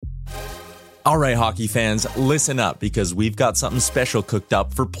All right, hockey fans, listen up because we've got something special cooked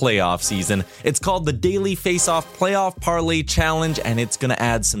up for playoff season. It's called the Daily Faceoff Playoff Parlay Challenge, and it's going to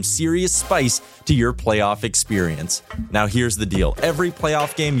add some serious spice to your playoff experience. Now, here's the deal. Every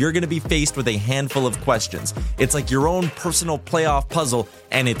playoff game, you're going to be faced with a handful of questions. It's like your own personal playoff puzzle,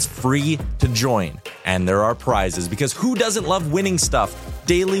 and it's free to join. And there are prizes, because who doesn't love winning stuff?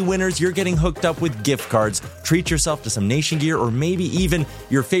 Daily winners, you're getting hooked up with gift cards. Treat yourself to some Nation gear or maybe even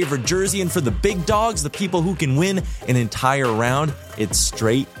your favorite jersey. And for the big dogs, the people who can win an entire round, it's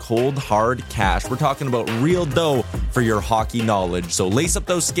straight, cold, hard cash. We're talking about real dough for your hockey knowledge. So lace up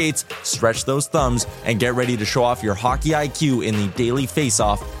those skates, stretch those thumbs, and get ready to show off your hockey IQ in the Daily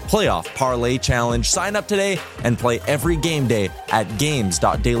Faceoff Playoff Parlay Challenge. Sign up today and play every game day at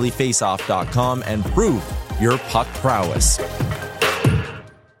games.dailyfaceoff.com and prove your puck prowess.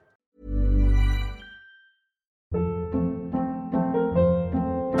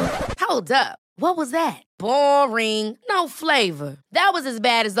 Hold up. What was that? Boring. No flavor. That was as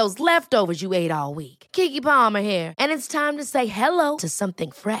bad as those leftovers you ate all week. Keke Palmer here. And it's time to say hello to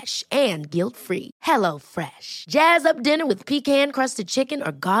something fresh and guilt-free. Hello Fresh. Jazz up dinner with pecan-crusted chicken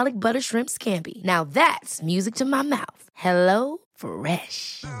or garlic butter shrimp scampi. Now that's music to my mouth. Hello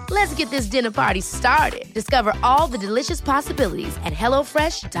Fresh. Let's get this dinner party started. Discover all the delicious possibilities at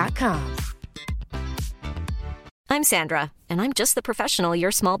hellofresh.com. I'm Sandra, and I'm just the professional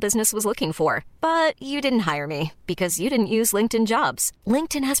your small business was looking for. But you didn't hire me because you didn't use LinkedIn Jobs.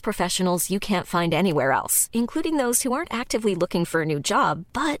 LinkedIn has professionals you can't find anywhere else, including those who aren't actively looking for a new job,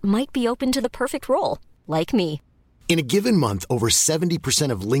 but might be open to the perfect role, like me. In a given month, over 70%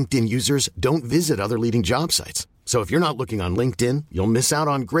 of LinkedIn users don't visit other leading job sites. So if you're not looking on LinkedIn, you'll miss out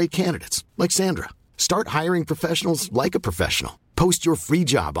on great candidates like Sandra. Start hiring professionals like a professional. Post your free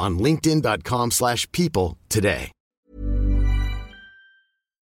job on linkedin.com/people today.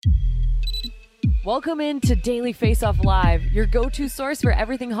 Welcome into Daily Faceoff Live, your go-to source for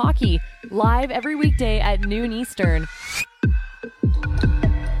everything hockey. Live every weekday at noon Eastern.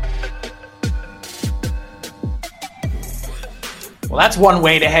 Well, that's one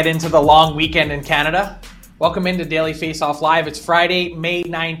way to head into the long weekend in Canada. Welcome into Daily Faceoff Live. It's Friday, May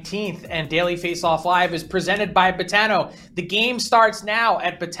 19th, and Daily Faceoff Live is presented by Betano. The game starts now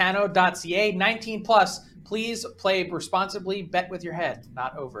at betano.ca. 19 plus. Please play responsibly. Bet with your head,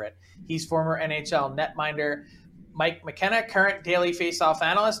 not over it. He's former NHL netminder Mike McKenna, current Daily Faceoff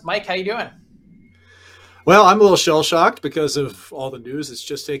analyst. Mike, how you doing? Well, I'm a little shell-shocked because of all the news that's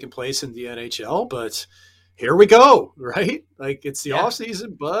just taken place in the NHL, but here we go, right? Like, it's the off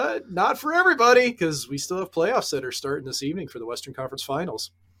season, but not for everybody because we still have playoffs that are starting this evening for the Western Conference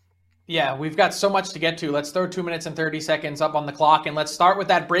Finals. Yeah, we've got so much to get to. Let's throw 2 minutes and 30 seconds up on the clock, and let's start with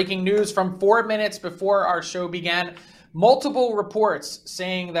that breaking news from 4 minutes before our show began. Multiple reports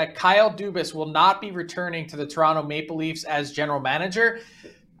saying that Kyle Dubas will not be returning to the Toronto Maple Leafs as general manager.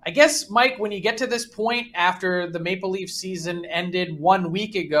 I guess, Mike, when you get to this point after the Maple Leafs season ended 1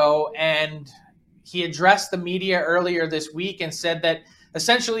 week ago, and he addressed the media earlier this week and said that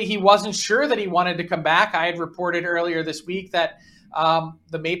essentially he wasn't sure that he wanted to come back. I had reported earlier this week that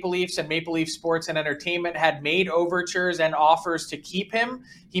the Maple Leafs and Maple Leaf Sports and Entertainment had made overtures and offers to keep him.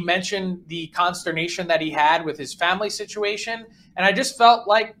 He mentioned the consternation that he had with his family situation. And I just felt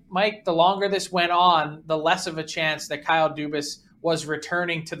like, Mike, the longer this went on, the less of a chance that Kyle Dubas was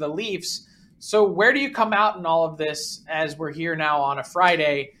returning to the Leafs. So where do you come out in all of this as we're here now on a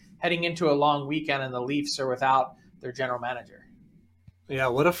Friday, heading into a long weekend and the Leafs are without their general manager? Yeah,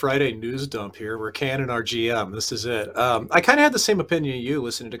 what a Friday news dump here. We're canning our GM. This is it. I kind of had the same opinion as you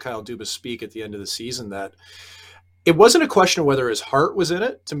listening to Kyle Dubas speak at the end of the season, that it wasn't a question of whether his heart was in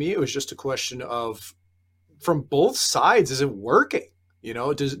it. To me, it was just a question of, from both sides, is it working? You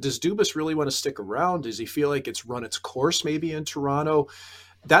know, does Dubas really want to stick around? Does he feel like it's run its course maybe in Toronto?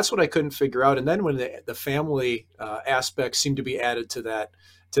 That's what I couldn't figure out. And then when the family aspect seemed to be added to that,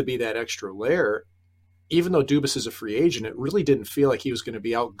 to be that extra layer, even though Dubas is a free agent, it really didn't feel like he was going to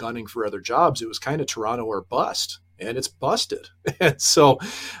be out gunning for other jobs. It was kind of Toronto or bust, and it's busted. And so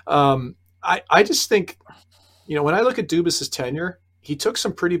I just think, you know, when I look at Dubas's tenure, he took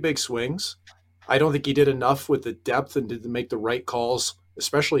some pretty big swings. I don't think he did enough with the depth and did make the right calls,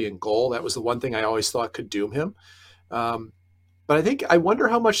 especially in goal. That was the one thing I always thought could doom him. But I wonder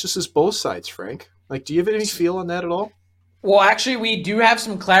how much this is both sides, Frank. Like, do you have any feel on that at all? Well, actually, we do have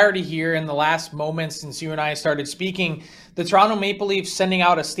some clarity here in the last moments since you and I started speaking. The Toronto Maple Leafs sending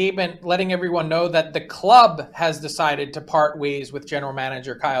out a statement letting everyone know that the club has decided to part ways with general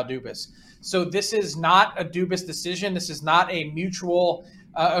manager Kyle Dubas. So this is not a Dubas decision. This is not a mutual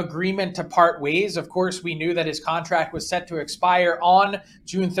agreement to part ways. Of course, we knew that his contract was set to expire on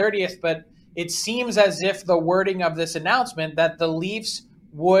June 30th, but it seems as if the wording of this announcement that the Leafs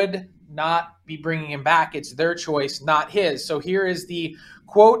would not be bringing him back. It's their choice, not his. So here is the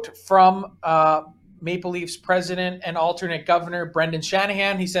quote from Maple Leafs president and alternate governor Brendan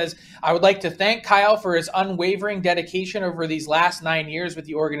Shanahan. He says, "I would like to thank Kyle for his unwavering dedication over these last 9 years with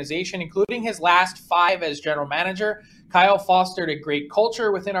the organization, including his last 5 as general manager. Kyle fostered a great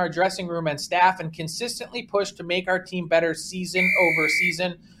culture within our dressing room and staff and consistently pushed to make our team better season over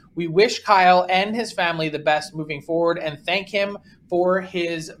season. We wish Kyle and his family the best moving forward and thank him for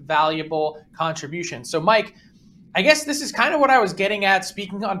his valuable contribution." So, Mike, I guess this is kind of what I was getting at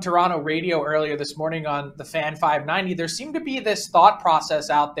speaking on Toronto radio earlier this morning on the Fan 590. There seemed to be this thought process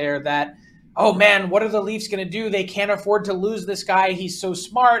out there that, oh man, what are the Leafs going to do? They can't afford to lose this guy. He's so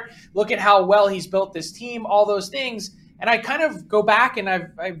smart. Look at how well he's built this team, all those things. And I kind of go back and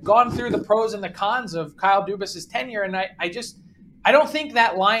I've gone through the pros and the cons of Kyle Dubas' tenure. And I don't think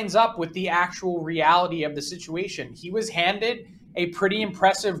that lines up with the actual reality of the situation. He was handed a pretty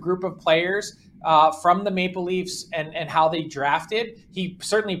impressive group of players from the Maple Leafs and how they drafted. He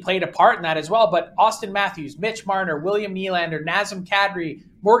certainly played a part in that as well. But Austin Matthews, Mitch Marner, William Nylander, Nazem Kadri,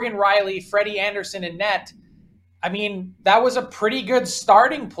 Morgan Riley, Freddie Anderson, and net. I mean, that was a pretty good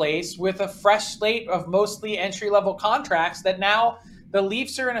starting place with a fresh slate of mostly entry-level contracts that now the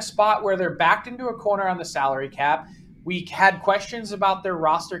Leafs are in a spot where they're backed into a corner on the salary cap. We had questions about their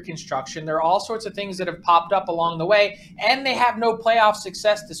roster construction. There are all sorts of things that have popped up along the way, and they have no playoff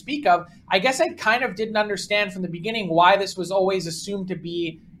success to speak of. I guess I kind of didn't understand from the beginning why this was always assumed to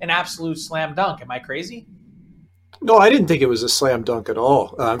be an absolute slam dunk. Am I crazy? No, I didn't think it was a slam dunk at all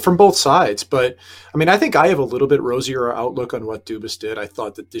from both sides. But, I mean, I think I have a little bit rosier outlook on what Dubas did. I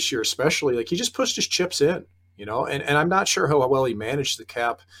thought that this year especially, like, he just pushed his chips in. And I'm not sure how well he managed the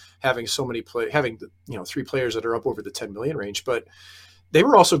cap, having so many having 3 players that are up over the 10 million range, but they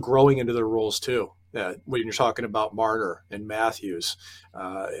were also growing into their roles too. When you're talking about Marner and Matthews,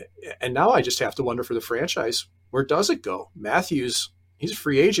 and now I just have to wonder for the franchise, where does it go? Matthews, he's a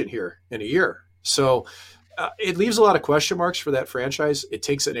free agent here in a year, so it leaves a lot of question marks for that franchise. It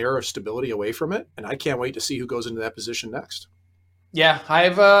takes an air of stability away from it, and I can't wait to see who goes into that position next. Yeah, I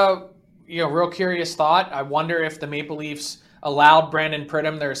have real curious thought. I wonder if the Maple Leafs allowed Brandon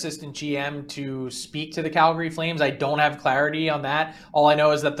Pridham, their assistant GM, to speak to the Calgary Flames. I don't have clarity on that. All I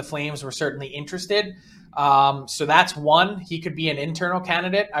know is that the Flames were certainly interested. So that's one. He could be an internal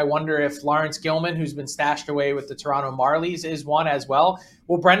candidate. I wonder if Lawrence Gilman, who's been stashed away with the Toronto Marlies, is one as well.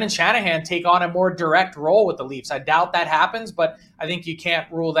 Will Brendan Shanahan take on a more direct role with the Leafs? I doubt that happens, but I think you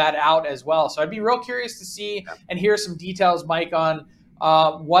can't rule that out as well. So I'd be real curious to see and hear some details, Mike, on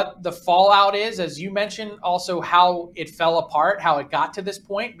what the fallout is, as you mentioned, also how it fell apart, how it got to this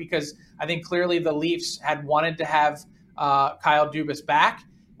point, because I think clearly the Leafs had wanted to have Kyle Dubas back.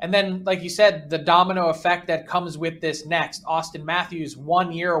 And then, like you said, the domino effect that comes with this next. Austin Matthews,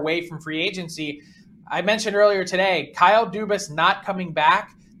 1 year away from free agency. I mentioned earlier today, Kyle Dubas not coming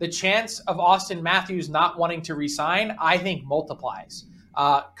back, the chance of Austin Matthews not wanting to resign, I think multiplies.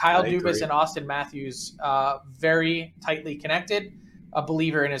 Kyle Dubas and Austin Matthews, very tightly connected. A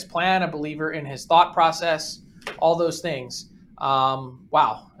believer in his plan, a believer in his thought process, all those things.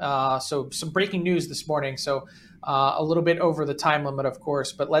 Wow. So some breaking news this morning. So a little bit over the time limit, of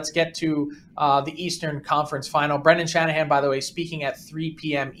course, but let's get to the Eastern Conference Final. Brendan Shanahan, by the way, speaking at 3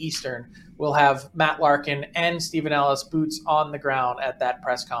 p.m. Eastern. We'll have Matt Larkin and Stephen Ellis boots on the ground at that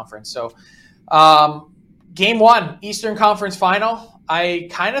press conference. So Game 1, Eastern Conference Final. I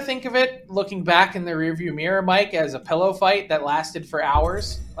kind of think of it, looking back in the rearview mirror, Mike, as a pillow fight that lasted for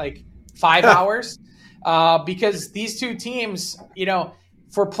hours, like 5 hours, because these two teams,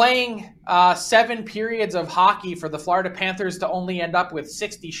 for playing 7 periods of hockey for the Florida Panthers to only end up with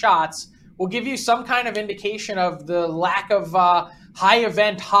 60 shots will give you some kind of indication of the lack of high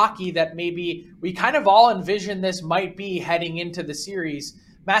event hockey that maybe we kind of all envision this might be heading into the series.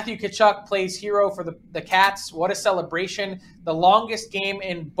 Matthew Tkachuk plays hero for the Cats. What a celebration. The longest game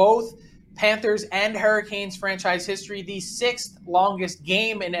in both Panthers and Hurricanes franchise history. The 6th longest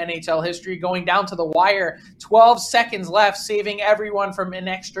game in NHL history, going down to the wire. 12 seconds left, saving everyone from an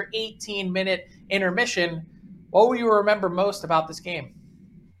extra 18-minute intermission. What will you remember most about this game?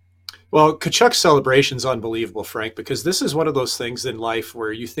 Well, Tkachuk's celebration is unbelievable, Frank, because this is one of those things in life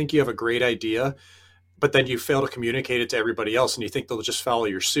where you think you have a great idea, but then you fail to communicate it to everybody else and you think they'll just follow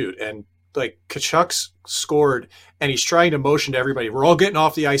your suit. And like Tkachuk's scored and he's trying to motion to everybody. We're all getting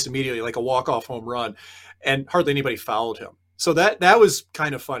off the ice immediately, like a walk-off home run, and hardly anybody fouled him. So that was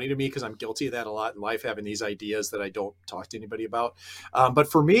kind of funny to me because I'm guilty of that a lot in life, having these ideas that I don't talk to anybody about. But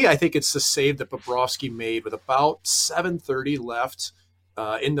for me, I think it's the save that Bobrovsky made with about 7:30 left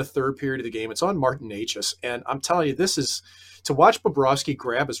in the third period of the game. It's on Martin Necas. And I'm telling you, this is to watch Bobrovsky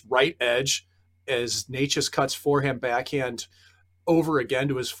grab his right edge as Necas cuts forehand, backhand over again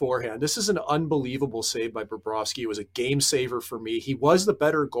to his forehand. This is an unbelievable save by Bobrovsky. It was a game saver for me. He was the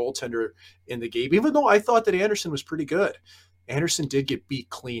better goaltender in the game, even though I thought that Anderson was pretty good. Anderson did get beat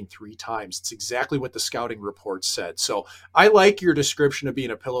clean 3 times. It's exactly what the scouting report said. So I like your description of being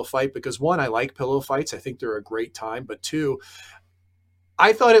a pillow fight because, one, I like pillow fights. I think they're a great time. But two,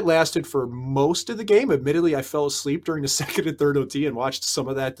 I thought it lasted for most of the game. Admittedly, I fell asleep during the second and third OT and watched some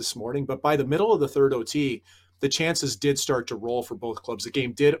of that this morning. But by the middle of the third OT, the chances did start to roll for both clubs. The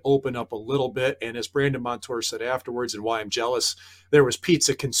game did open up a little bit. And as Brandon Montour said afterwards, and why I'm jealous, there was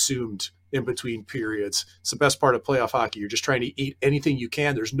pizza consumed in between periods. It's the best part of playoff hockey. You're just trying to eat anything you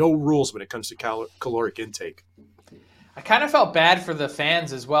can. There's no rules when it comes to caloric intake. I kind of felt bad for the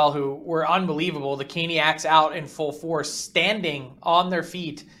fans as well, who were unbelievable. The Caniacs out in full force, standing on their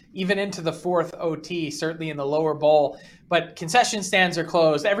feet, even into the fourth OT, certainly in the lower bowl. But concession stands are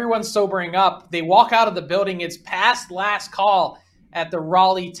closed. Everyone's sobering up. They walk out of the building. It's past last call at the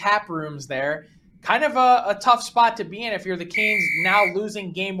Raleigh tap rooms there. Kind of a tough spot to be in if you're the Canes now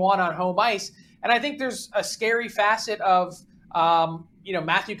losing game 1 on home ice. And I think there's a scary facet of,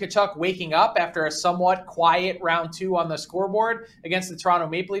 Matthew Tkachuk waking up after a somewhat quiet round 2 on the scoreboard against the Toronto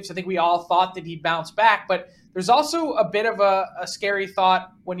Maple Leafs. I think we all thought that he'd bounce back, but there's also a bit of a scary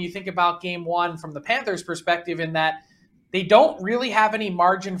thought when you think about game 1 from the Panthers' perspective, in that they don't really have any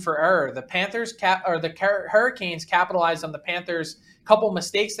margin for error. The Hurricanes capitalized on the Panthers' couple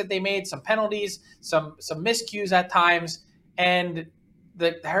mistakes that they made, some penalties, some miscues at times, and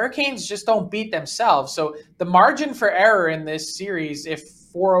the Hurricanes just don't beat themselves. So the margin for error in this series, if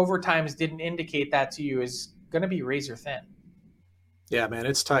 4 overtimes didn't indicate that to you, is going to be razor thin. Yeah, man,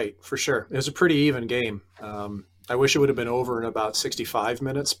 it's tight for sure. It was a pretty even game. I wish it would have been over in about 65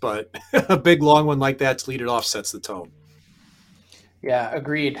 minutes, but a big long one like that to lead it off sets the tone. Yeah,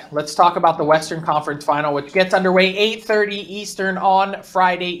 agreed. Let's talk about the Western Conference Final, which gets underway 8:30 Eastern on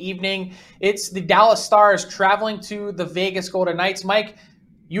Friday evening. It's the Dallas Stars traveling to the Vegas Golden Knights. Mike,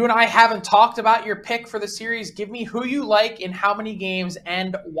 you and I haven't talked about your pick for the series. Give me who you like in how many games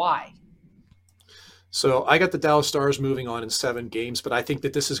and why. So I got the Dallas Stars moving on in 7 games, but I think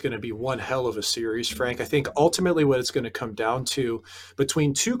that this is going to be one hell of a series, Frank. I think ultimately what it's going to come down to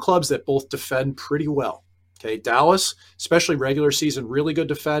between 2 clubs that both defend pretty well. Okay, Dallas, especially regular season, really good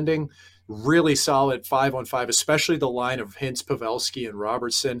defending, really solid 5-on-5, especially the line of Hintz, Pavelski, and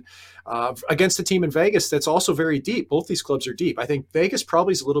Robertson against a team in Vegas that's also very deep. Both these clubs are deep. I think Vegas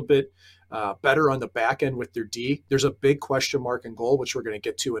probably is a little bit better on the back end with their D. There's a big question mark in goal, which we're going to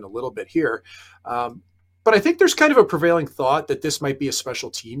get to in a little bit here. But I think there's kind of a prevailing thought that this might be a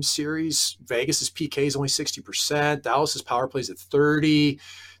special team series. Vegas's PK is only 60%. Dallas's power play is at 30%.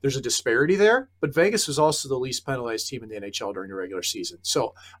 There's a disparity there, but Vegas was also the least penalized team in the NHL during the regular season.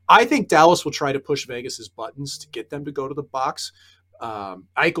 So I think Dallas will try to push Vegas's buttons to get them to go to the box.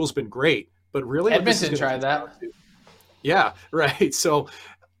 Eichel's been great, but really Edmonton tried that. Yeah, right. So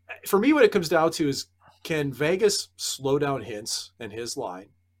for me, what it comes down to is, can Vegas slow down Hintz and his line?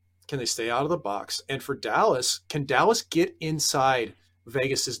 Can they stay out of the box? And for Dallas, can Dallas get inside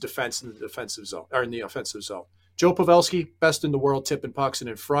Vegas's defense in the defensive zone or in the offensive zone? Joe Pavelski, best in the world, tipping pucks and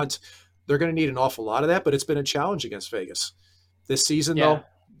in front. They're going to need an awful lot of that, but it's been a challenge against Vegas. This season, though,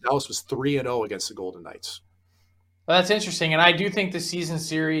 Dallas was 3-0 against the Golden Knights. Well, that's interesting, and I do think the season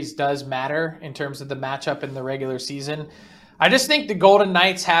series does matter in terms of the matchup in the regular season. I just think the Golden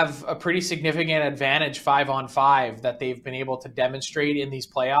Knights have a pretty significant advantage 5-on-5 that they've been able to demonstrate in these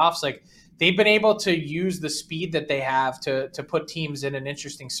playoffs. Like, they've been able to use the speed that they have to put teams in an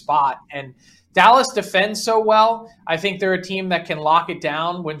interesting spot. And Dallas defends so well. I think they're a team that can lock it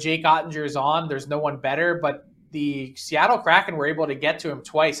down when Jake Ottinger is on. There's no one better, but the Seattle Kraken were able to get to him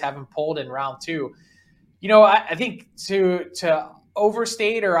twice, have him pulled in round 2. I think to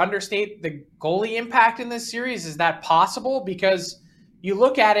overstate or understate the goalie impact in this series, is that possible? Because you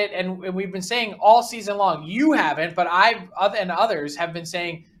look at it, and we've been saying all season long, you haven't, but and others have been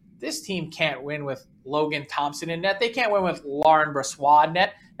saying, this team can't win with Logan Thompson in net. They can't win with Lauren Brossoit in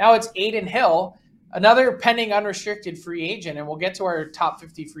net. Now it's Aiden Hill, another pending unrestricted free agent, and we'll get to our top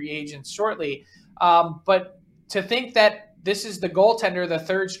 50 free agents shortly. But to think that this is the goaltender, the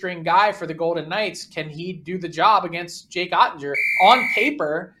third string guy for the Golden Knights, can he do the job against Jake Ottinger? On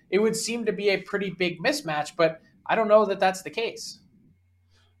paper, it would seem to be a pretty big mismatch, but I don't know that that's the case.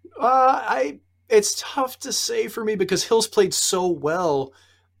 It's tough to say for me because Hill's played so well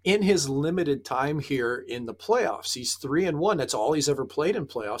in his limited time here in the playoffs. He's 3-1. That's all he's ever played in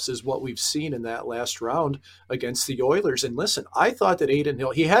playoffs, is what we've seen in that last round against the Oilers. And listen, I thought that Adin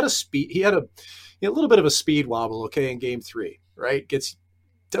Hill, he had a little bit of a speed wobble, okay, in game 3, right?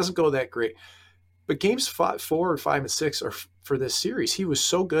 Doesn't go that great. But games 4, 5, and 6 are for this series. He was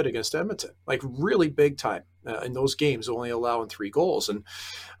so good against Edmonton, like really big time in those games, only allowing 3 goals. And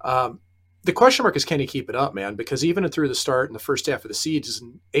the question mark is, can he keep it up, man? Because even through the start in the first half of the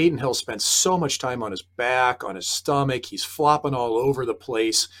season, Adin Hill spent so much time on his back, on his stomach. He's flopping all over the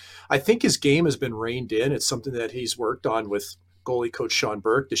place. I think his game has been reined in. It's something that he's worked on with goalie coach Sean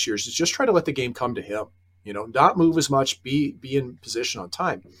Burke this year, is to just try to let the game come to him. Not move as much, be in position on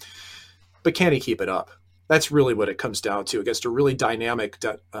time. But can he keep it up? That's really what it comes down to against a really dynamic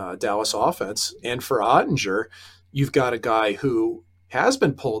Dallas offense. And for Ottinger, you've got a guy who has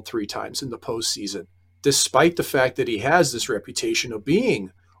been pulled 3 times in the postseason, despite the fact that he has this reputation of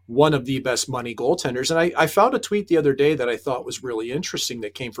being one of the best money goaltenders. And I found a tweet the other day that I thought was really interesting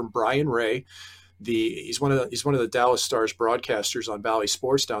that came from Brian Ray. He's one of the Dallas Stars broadcasters on Valley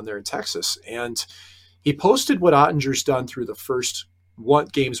Sports down there in Texas. And he posted what Ottinger's done through the first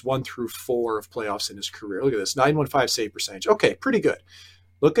games 1 through 4 of playoffs in his career. Look at this, 915 save percentage. Okay, pretty good.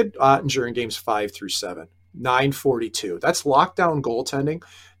 Look at Ottinger in games 5 through 7. 942. That's lockdown goaltending.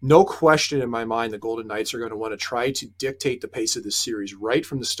 No question in my mind the Golden Knights are going to want to try to dictate the pace of this series right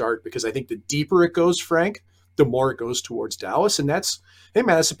from the start, because I think the deeper it goes, Frank, the more it goes towards Dallas. And that's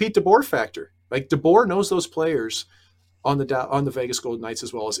a Pete DeBoer factor. Like, DeBoer knows those players on the Vegas Golden Knights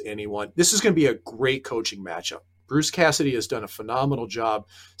as well as anyone. This is going to be a great coaching matchup. Bruce Cassidy has done a phenomenal job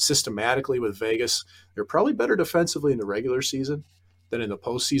systematically with Vegas. They're probably better defensively in the regular season than in the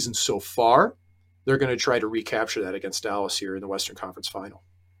postseason so far. They're going to try to recapture that against Dallas here in the Western Conference Final.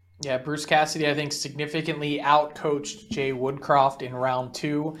 Yeah, Bruce Cassidy, I think, significantly outcoached Jay Woodcroft in round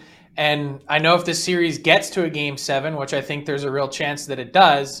 2. And I know if this series gets to a game 7, which I think there's a real chance that it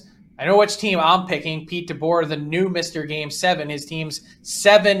does, I know which team I'm picking. Pete DeBoer, the new Mr. Game 7. His team's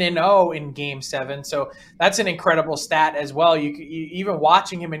 7-0 in Game 7. So that's an incredible stat as well. You even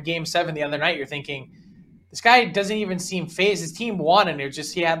watching him in Game 7 the other night, you're thinking, this guy doesn't even seem phased. His team won, and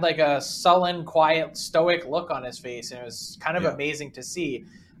he had like a sullen, quiet, stoic look on his face. And it was kind of amazing to see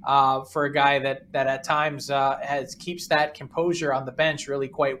for a guy that at times keeps that composure on the bench really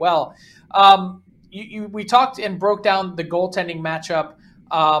quite well. We talked and broke down the goaltending matchup.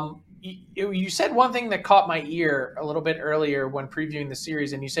 You said one thing that caught my ear a little bit earlier when previewing the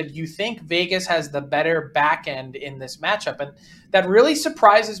series, and you said you think Vegas has the better back end in this matchup. And that really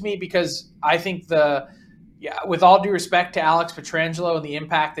surprises me, because I think with all due respect to Alex Pietrangelo and the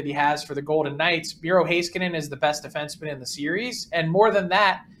impact that he has for the Golden Knights, Miro Heiskanen is the best defenseman in the series. And more than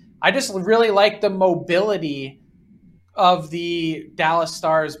that, I just really like the mobility of the Dallas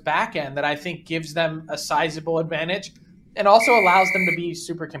Stars back end that I think gives them a sizable advantage and also allows them to be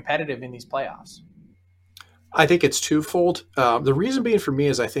super competitive in these playoffs. I think it's twofold. The reason being for me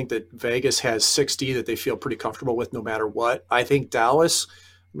is I think that Vegas has 6D that they feel pretty comfortable with no matter what. I think Dallas,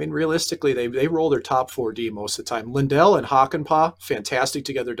 realistically, they roll their top 4D most of the time. Lindell and Hakanpää, fantastic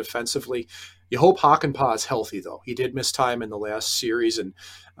together defensively. You hope Hakanpää is healthy, though. He did miss time in the last series, and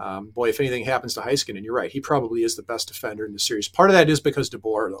if anything happens to Heiskanen, you're right, he probably is the best defender in the series. Part of that is because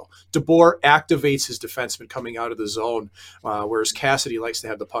DeBoer, though. DeBoer activates his defenseman coming out of the zone, whereas Cassidy likes to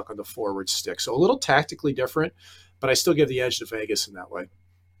have the puck on the forward stick. So a little tactically different, but I still give the edge to Vegas in that way.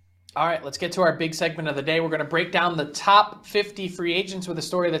 All right, let's get to our big segment of the day. We're going to break down the top 50 free agents with a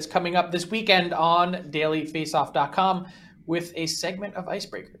story that's coming up this weekend on dailyfaceoff.com with a segment of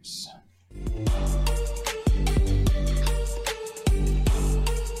Icebreakers.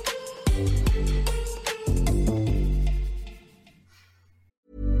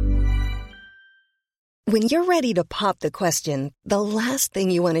 When you're ready to pop the question, the last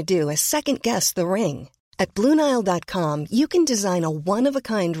thing you want to do is second-guess the ring. At BlueNile.com, you can design a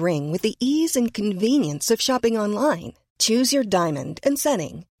one-of-a-kind ring with the ease and convenience of shopping online. Choose your diamond and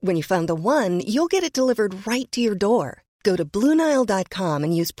setting. When you find the one, you'll get it delivered right to your door. Go to BlueNile.com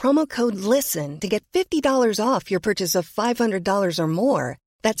and use promo code LISTEN to get $50 off your purchase of $500 or more.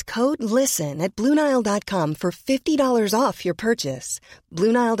 That's code LISTEN at BlueNile.com for $50 off your purchase.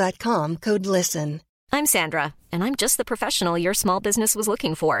 BlueNile.com, code LISTEN. I'm Sandra, and I'm just the professional your small business was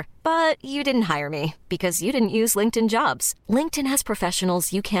looking for. But you didn't hire me because you didn't use LinkedIn Jobs. LinkedIn has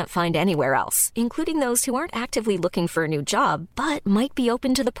professionals you can't find anywhere else, including those who aren't actively looking for a new job, but might be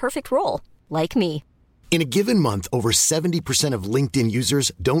open to the perfect role, like me. In a given month, over 70% of LinkedIn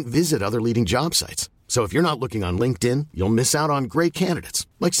users don't visit other leading job sites. So if you're not looking on LinkedIn, you'll miss out on great candidates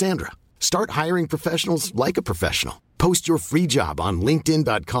like Sandra. Start hiring professionals like a professional. Post your free job on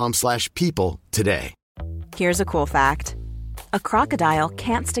linkedin.com/people today. Here's a cool fact. A crocodile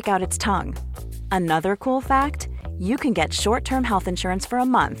can't stick out its tongue. Another cool fact, you can get short-term health insurance for a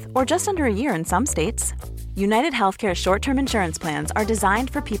month or just under a year in some states. United Healthcare short-term insurance plans are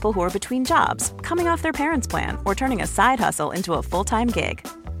designed for people who are between jobs, coming off their parents' plan, or turning a side hustle into a full-time gig.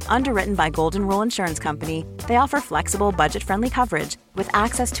 Underwritten by Golden Rule Insurance Company, they offer flexible, budget-friendly coverage with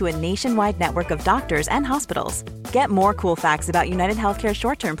access to a nationwide network of doctors and hospitals. Get more cool facts about United Healthcare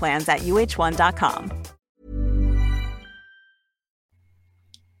short-term plans at uh1.com.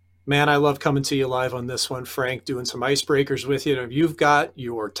 Man, I love coming to you live on this one, Frank, doing some icebreakers with you. You've got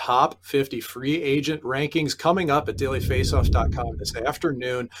your top 50 free agent rankings coming up at dailyfaceoff.com this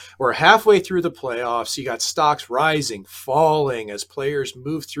afternoon. We're halfway through the playoffs. You got stocks rising, falling as players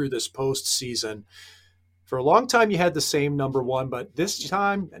move through this postseason. For a long time, you had the same number one, but this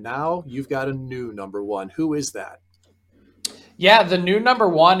time, now you've got a new number one. Who is that? Yeah, the new number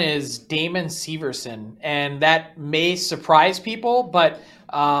one is Damon Severson, and that may surprise people, but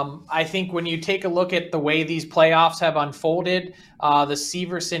I think when you take a look at the way these playoffs have unfolded, the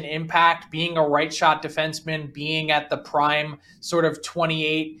Severson impact, being a right shot defenseman, being at the prime sort of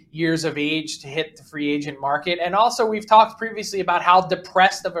 28 years of age to hit the free agent market. And also we've talked previously about how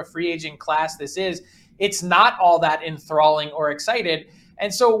depressed of a free agent class this is. It's not all that enthralling or excited.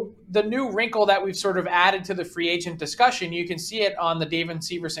 And so the new wrinkle that we've sort of added to the free agent discussion, you can see it on the Damon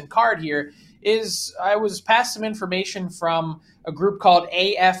Severson card here, is I was passed some information from a group called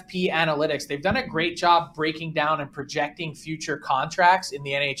AFP Analytics. They've done a great job breaking down and projecting future contracts in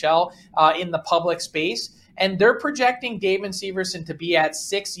the NHL in the public space. And they're projecting Damon Severson to be at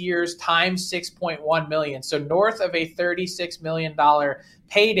 6 years times $6.1 million. So north of a $36 million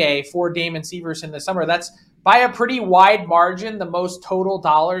payday for Damon Severson this summer. That's by a pretty wide margin, the most total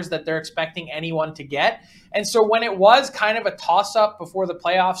dollars that they're expecting anyone to get. And so when it was kind of a toss-up before the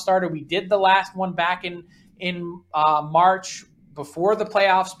playoffs started, we did the last one back in March, before the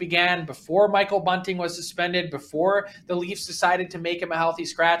playoffs began, before Michael Bunting was suspended, before the Leafs decided to make him a healthy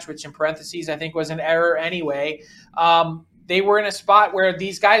scratch, which in parentheses I think was an error anyway. They were in a spot where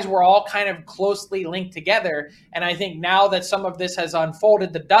these guys were all kind of closely linked together. And I think now that some of this has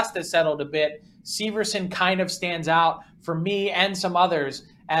unfolded, the dust has settled a bit, Severson kind of stands out for me and some others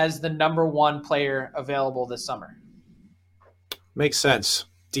as the number one player available this summer. Makes sense.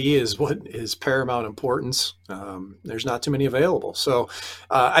 D is what is paramount importance. There's not too many available. So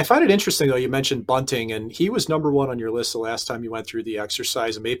I find it interesting, though, you mentioned Bunting, and he was number one on your list the last time you went through the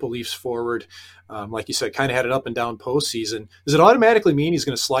exercise. A Maple Leafs forward, like you said, kind of had it up and down postseason. Does it automatically mean he's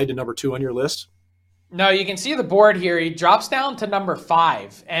going to slide to number two on your list? No, you can see the board here. He drops down to number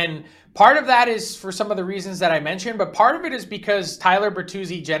 5. And part of that is for some of the reasons that I mentioned, but part of it is because Tyler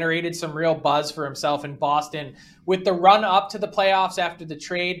Bertuzzi generated some real buzz for himself in Boston with the run up to the playoffs after the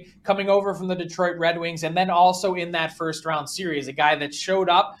trade, coming over from the Detroit Red Wings, and then also in that first round series, a guy that showed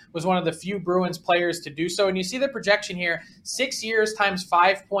up, was one of the few Bruins players to do so. And you see the projection here, 6 years times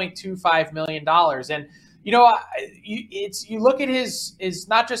 $5.25 million. And you know, you look at his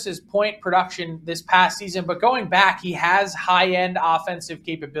not just his point production this past season, but going back, he has high-end offensive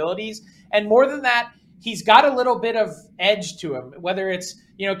capabilities. And more than that, he's got a little bit of edge to him, whether it's,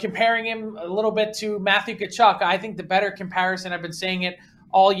 you know, comparing him a little bit to Matthew Tkachuk. I think the better comparison, I've been saying it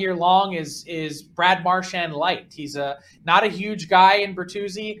all year long, is Brad Marchand light. He's not a huge guy in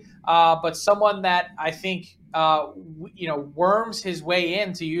Bertuzzi, but someone that I think worms his way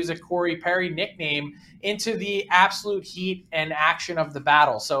in, to use a Corey Perry nickname, into the absolute heat and action of the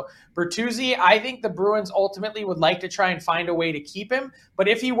battle. So Bertuzzi, I think the Bruins ultimately would like to try and find a way to keep him. But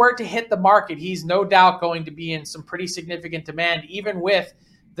if he were to hit the market, he's no doubt going to be in some pretty significant demand, even with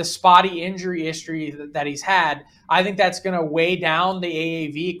the spotty injury history that he's had. I think that's going to weigh down the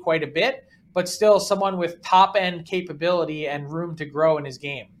AAV quite a bit, but still someone with top-end capability and room to grow in his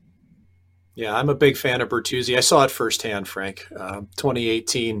game. Yeah, I'm a big fan of Bertuzzi. I saw it firsthand, Frank.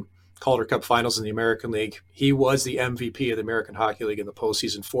 2018 Calder Cup Finals in the American League. He was the MVP of the American Hockey League in the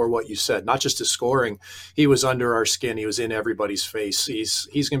postseason for what you said. Not just his scoring. He was under our skin. He was in everybody's face. He's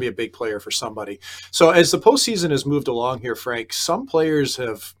going to be a big player for somebody. So as the postseason has moved along here, Frank, some players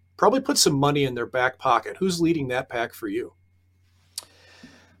have probably put some money in their back pocket. Who's leading that pack for you?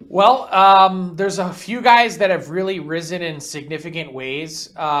 Well, there's a few guys that have really risen in significant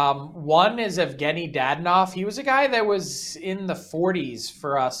ways. One is Evgeny Dadonov. He was a guy that was in the 40s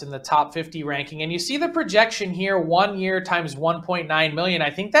for us in the top 50 ranking. And you see the projection here, 1 year times 1.9 million.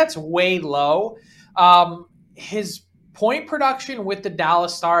 I think that's way low. His point production with the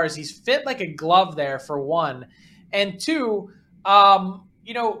Dallas Stars, he's fit like a glove there, for one. And two,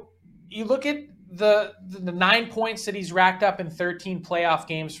 you look at the 9 points that he's racked up in 13 playoff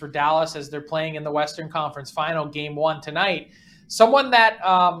games for Dallas as they're playing in the Western Conference Final, Game 1 tonight. Someone that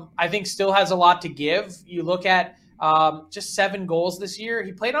I think still has a lot to give. You look at just 7 goals this year.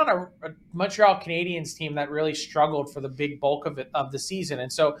 He played on a Montreal Canadiens team that really struggled for the big bulk of the season.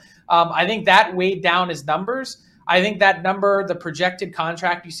 And so I think that weighed down his numbers. I think that number, the projected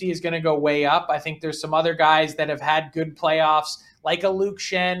contract you see, is going to go way up. I think there's some other guys that have had good playoffs, like a Luke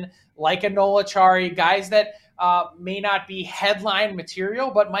Shen, like a Nola Chari, guys that may not be headline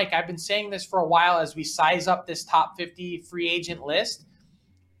material. But Mike, I've been saying this for a while as we size up this top 50 free agent list.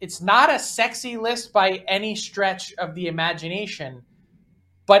 It's not a sexy list by any stretch of the imagination,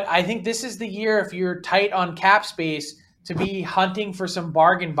 but I think this is the year, if you're tight on cap space, to be hunting for some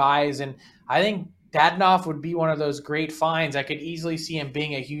bargain buys. And I think Dadonov would be one of those great finds. I could easily see him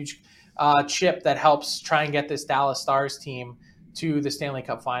being a huge chip that helps try and get this Dallas Stars team to the Stanley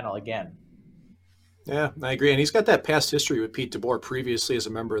Cup final again. Yeah, I agree. And he's got that past history with Pete DeBoer previously as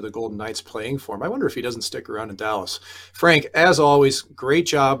a member of the Golden Knights playing for him. I wonder if he doesn't stick around in Dallas. Frank, as always, great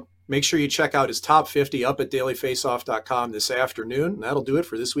job. Make sure you check out his top 50 up at dailyfaceoff.com this afternoon. And that'll do it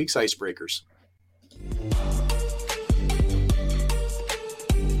for this week's Icebreakers.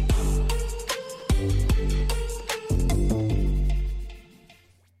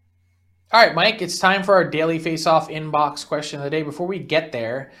 All right, Mike, it's time for our Daily Faceoff inbox question of the day. Before we get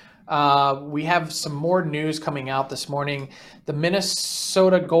there, we have some more news coming out this morning. The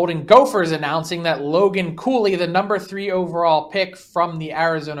Minnesota Golden Gophers announcing that Logan Cooley, the number 3 overall pick from the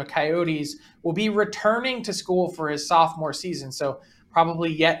Arizona Coyotes, will be returning to school for his sophomore season. So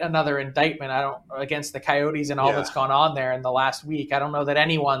probably yet another indictment against the Coyotes and all that's gone on there in the last week. I don't know that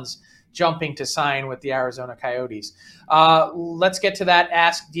anyone's jumping to sign with the Arizona Coyotes. Let's get to that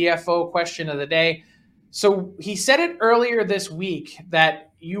Ask DFO question of the day. So he said it earlier this week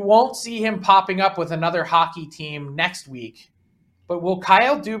that you won't see him popping up with another hockey team next week. But will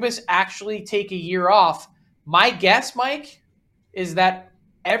Kyle Dubas actually take a year off? My guess, Mike, is that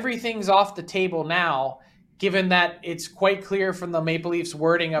everything's off the table now, given that it's quite clear from the Maple Leafs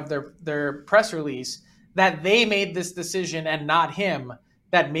wording of their press release that they made this decision and not him,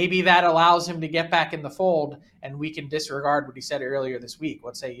 that maybe that allows him to get back in the fold and we can disregard what he said earlier this week.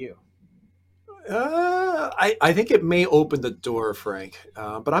 What say you? I think it may open the door, Frank,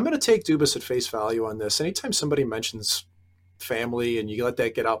 but I'm going to take Dubas at face value on this. Anytime somebody mentions family and you let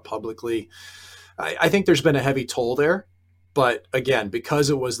that get out publicly, I think there's been a heavy toll there. But again, because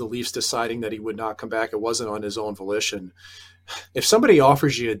it was the Leafs deciding that he would not come back, it wasn't on his own volition. If somebody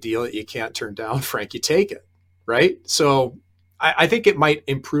offers you a deal that you can't turn down, Frank, you take it, right? So I think it might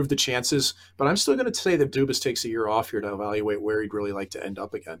improve the chances, but I'm still going to say that Dubas takes a year off here to evaluate where he'd really like to end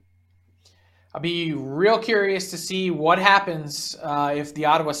up again. I'll be real curious to see what happens if the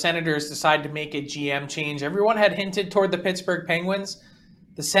Ottawa Senators decide to make a GM change. Everyone had hinted toward the Pittsburgh Penguins.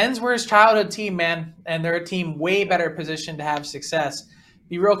 The Sens were his childhood team, man, and they're a team way better positioned to have success.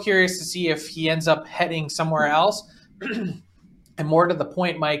 Be real curious to see if he ends up heading somewhere else. And more to the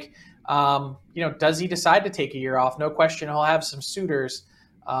point, Mike, does he decide to take a year off? No question he'll have some suitors,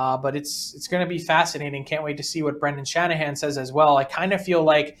 but it's going to be fascinating. Can't wait to see what Brendan Shanahan says as well. I kind of feel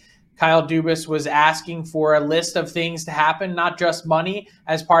like Kyle Dubas was asking for a list of things to happen, not just money,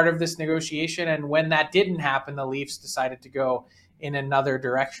 as part of this negotiation. And when that didn't happen, the Leafs decided to go in another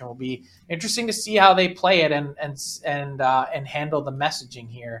direction. Will be interesting to see how they play it and handle the messaging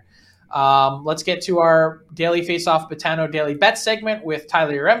here. Let's get to our Daily Faceoff Betano Daily Bet segment with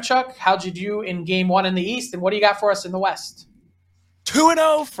Tyler Yaremchuk. How'd you do in Game 1 in the East, and what do you got for us in the West?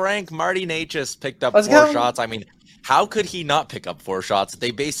 2-0, Frank. Marty Necas picked up 4 shots. I mean, how could he not pick up 4 shots?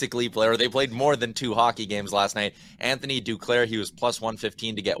 They played more than 2 hockey games last night. Anthony Duclair, he was plus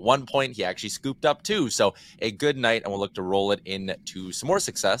 115 to get 1 point. He actually scooped up 2. So a good night, and we'll look to roll it into some more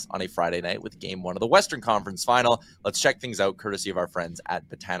success on a Friday night with Game 1 of the Western Conference Final. Let's check things out courtesy of our friends at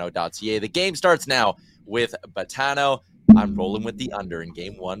Betano.ca. The game starts now with Betano. I'm rolling with the under in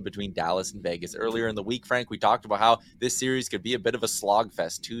Game 1 between Dallas and Vegas. Earlier in the week, Frank, we talked about how this series could be a bit of a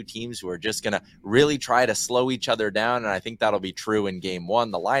slogfest. 2 teams who are just going to really try to slow each other down, and I think that'll be true in Game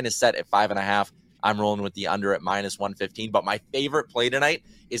 1. The line is set at 5.5. I'm rolling with the under at minus 115, but my favorite play tonight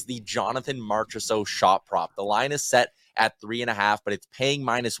is the Jonathan Marchessault shot prop. The line is set at 3.5, but it's paying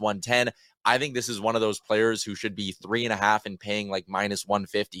minus 110. I think this is one of those players who should be 3.5 and paying like minus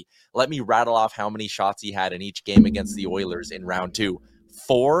 150. Let me rattle off how many shots he had in each game against the Oilers in round 2.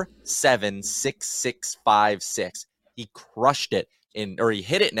 4, 7, 6, 6, 5, 6. He crushed it he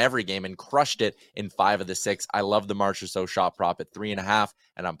hit it in every game and crushed it in 5 of the 6. I love the Marchessault shot prop at 3.5,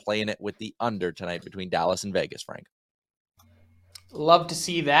 and I'm playing it with the under tonight between Dallas and Vegas, Frank. Love to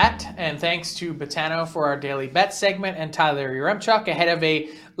see that. And thanks to Botano for our daily bet segment and Tyler Yaremchuk ahead of a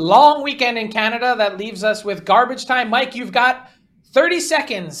long weekend in Canada that leaves us with garbage time. Mike, you've got 30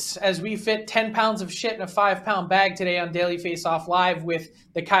 seconds as we fit 10 pounds of shit in a 5-pound bag today on Daily Faceoff Live with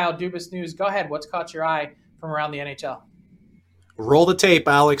the Kyle Dubas news. Go ahead. What's caught your eye from around the NHL? Roll the tape,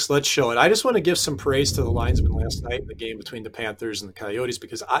 Alex. Let's show it. I just want to give some praise to the linesman last night in the game between the Panthers and the Coyotes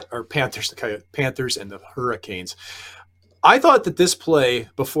Panthers and the Hurricanes. I thought that this play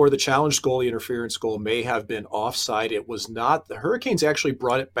before the challenged goalie interference goal may have been offside. It was not. The Hurricanes actually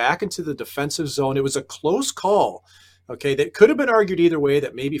brought it back into the defensive zone. It was a close call. Okay, that could have been argued either way,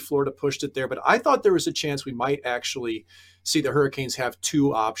 that maybe Florida pushed it there, but I thought there was a chance we might actually see the Hurricanes have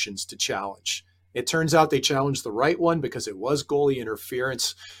two options to challenge. It turns out they challenged the right one because it was goalie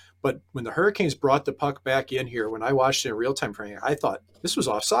interference. But when the Hurricanes brought the puck back in here, when I watched it in real time, I thought this was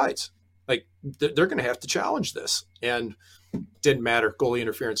offsides. Like, they're going to have to challenge this. And didn't matter. Goalie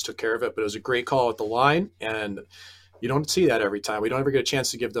interference took care of it, but it was a great call at the line. And you don't see that every time. We don't ever get a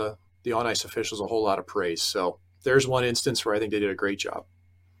chance to give the on-ice officials a whole lot of praise. So there's one instance where I think they did a great job.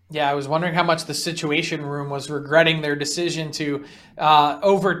 Yeah, I was wondering how much the Situation Room was regretting their decision to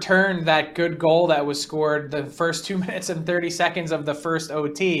overturn that good goal that was scored the first 2 minutes and 30 seconds of the first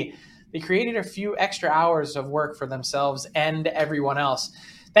OT. They created a few extra hours of work for themselves and everyone else.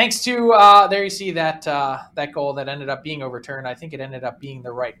 Thanks to, there you see that goal that ended up being overturned. I think it ended up being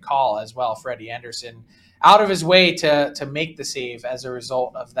the right call as well. Freddie Anderson out of his way to make the save as a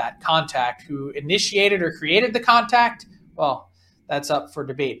result of that contact. Who initiated or created the contact? Well, that's up for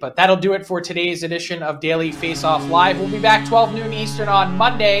debate. But that'll do it for today's edition of Daily Faceoff Live. We'll be back 12 noon Eastern on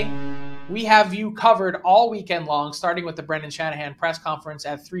Monday. We have you covered all weekend long, starting with the Brendan Shanahan press conference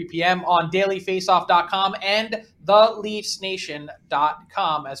at 3 p.m. on dailyfaceoff.com and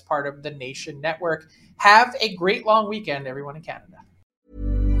theleafsnation.com as part of the Nation Network. Have a great long weekend, everyone in Canada.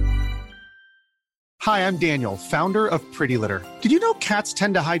 Hi, I'm Daniel, founder of Pretty Litter. Did you know cats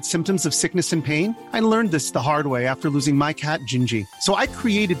tend to hide symptoms of sickness and pain? I learned this the hard way after losing my cat, Gingy. So I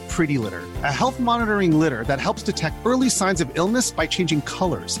created Pretty Litter, a health monitoring litter that helps detect early signs of illness by changing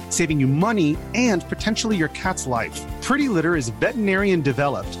colors, saving you money and potentially your cat's life. Pretty Litter is veterinarian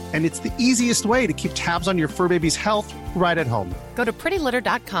developed, and it's the easiest way to keep tabs on your fur baby's health right at home. Go to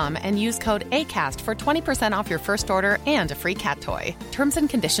prettylitter.com and use code ACAST for 20% off your first order and a free cat toy. Terms and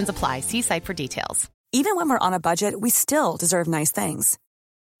conditions apply. See site for details. Even when we're on a budget, we still deserve nice things.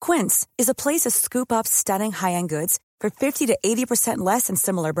 Quince is a place to scoop up stunning high-end goods for 50 to 80% less than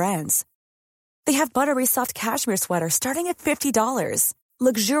similar brands. They have buttery soft cashmere sweaters starting at $50,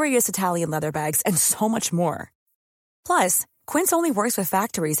 luxurious Italian leather bags, and so much more. Plus, Quince only works with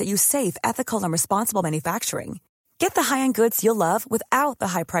factories that use safe, ethical, and responsible manufacturing. Get the high-end goods you'll love without the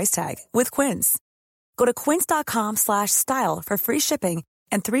high price tag with Quince. Go to quince.com/style for free shipping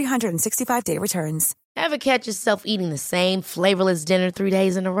and 365-day returns. Ever catch yourself eating the same flavorless dinner 3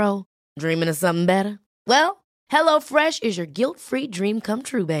 days in a row? Dreaming of something better? Well, HelloFresh is your guilt-free dream come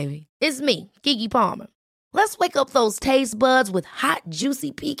true, baby. It's me, Keke Palmer. Let's wake up those taste buds with hot,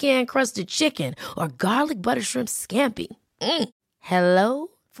 juicy pecan-crusted chicken or garlic butter shrimp scampi. Hello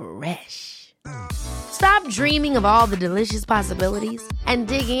Fresh. Stop dreaming of all the delicious possibilities and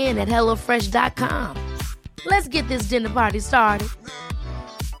dig in at HelloFresh.com. Let's get this dinner party started.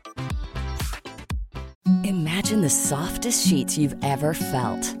 Imagine the softest sheets you've ever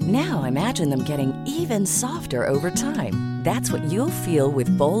felt. Now imagine them getting even softer over time. That's what you'll feel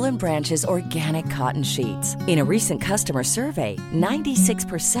with Boll & Branch's organic cotton sheets. In a recent customer survey,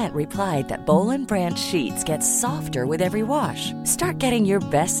 96% replied that Boll & Branch sheets get softer with every wash. Start getting your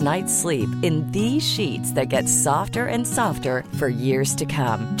best night's sleep in these sheets that get softer and softer for years to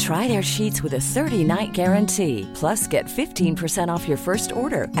come. Try their sheets with a 30-night guarantee. Plus, get 15% off your first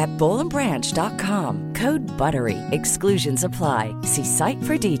order at bollandbranch.com. Code BUTTERY. Exclusions apply. See site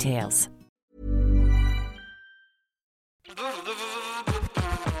for details.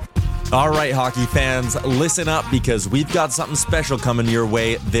 All right, hockey fans, listen up because we've got something special coming your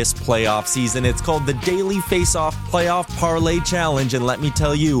way this playoff season. It's called the Daily Faceoff Playoff Parlay Challenge, and let me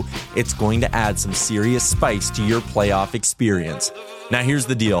tell you, it's going to add some serious spice to your playoff experience. Now, here's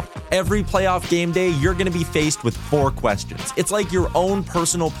the deal. Every playoff game day, you're going to be faced with 4 questions. It's like your own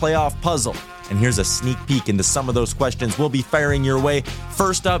personal playoff puzzle. And here's a sneak peek into some of those questions we'll be firing your way.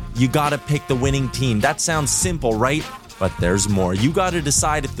 First up, you got to pick the winning team. That sounds simple, right? But there's more. You got to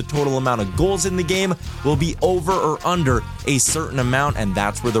decide if the total amount of goals in the game will be over or under a certain amount, and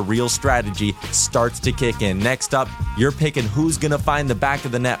that's where the real strategy starts to kick in. Next up, you're picking who's going to find the back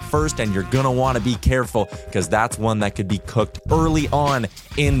of the net first, and you're going to want to be careful because that's one that could be cooked early on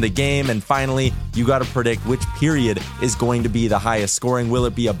in the game. And finally, you got to predict which period is going to be the highest scoring. Will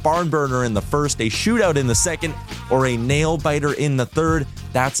it be a barn burner in the first, a shootout in the second, or a nail biter in the third?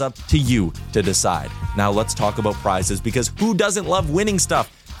 That's up to you to decide. Now let's talk about prizes, because who doesn't love winning stuff?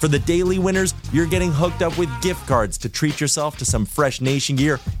 For the daily winners, you're getting hooked up with gift cards to treat yourself to some fresh Nation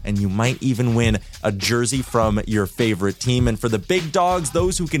gear, and you might even win a jersey from your favorite team. And for the big dogs,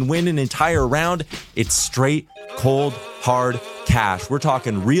 those who can win an entire round, it's straight, cold, hard cash. We're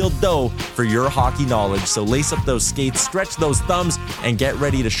talking real dough for your hockey knowledge. So lace up those skates, stretch those thumbs, and get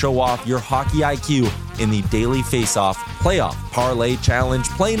ready to show off your hockey IQ in the Daily Faceoff Playoff Parlay Challenge.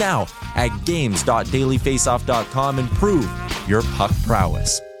 Play now at games.dailyfaceoff.com and prove your puck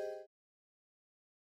prowess.